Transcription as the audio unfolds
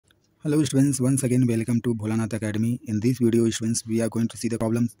Hello students, once again welcome to Bholanathacademy. In this video students, we are going to see the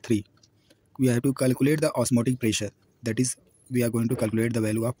problem 3. We have to calculate the osmotic pressure. That is, we are going to calculate the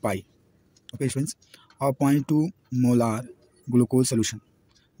value of pi. Okay students, of 0.2 molar glucose solution.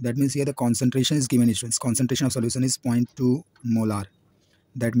 That means here the concentration is given students. Concentration of solution is 0.2 molar.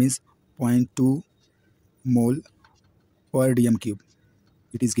 That means 0.2 mole per dm cube.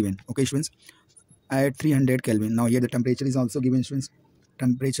 It is given. Okay students, at 300 Kelvin. Now here the temperature is also given students.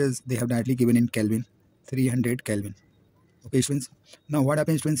 Temperatures they have directly given in Kelvin, 300 Kelvin. Okay students, now what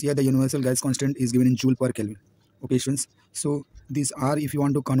happens students, here the universal gas constant is given in joule per Kelvin. Okay students, so these are, if you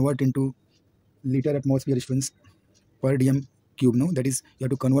want to convert into liter atmosphere students, per dm cube, no, that is you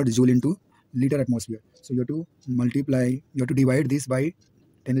have to convert joule into liter atmosphere. So you have to multiply, you have to divide this by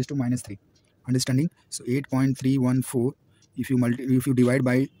 10 raised to minus 3. Understanding? So 8.314, if you divide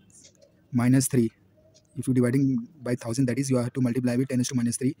by minus 3, if you dividing by 1000, that is you have to multiply with 10 raised to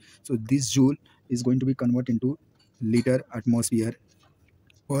minus 3. So this joule is going to be converted into liter atmosphere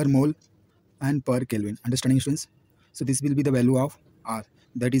per mole and per Kelvin. Understanding students? So this will be the value of R.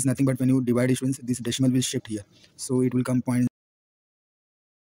 That is nothing but when you divide students, this decimal will shift here. So it will come point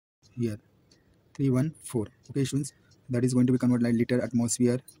here 314. Okay students, that is going to be converted like liter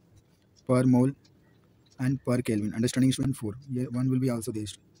atmosphere per mole and per Kelvin. Understanding student? 4. Here 1 will be also there.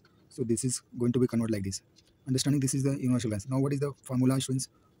 So this is going to be converted like this. Understanding? This is the universal gas. Now what is the formula students?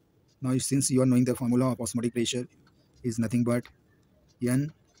 Now since you are knowing the formula of osmotic pressure is nothing but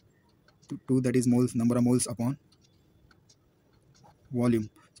N to 2, that is moles, number of moles upon volume.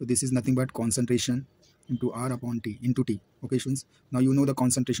 So this is nothing but concentration into R upon T into T. Okay students, now you know the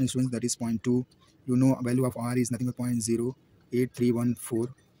concentration students, that is 0.2. You know value of R is nothing but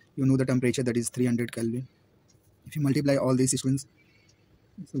 0.08314. You know the temperature, that is 300 Kelvin. If you multiply all these students,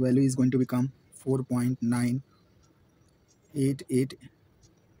 the value is going to become 4.988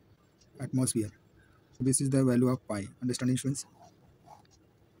 atmosphere. So this is the value of pi. Understanding students?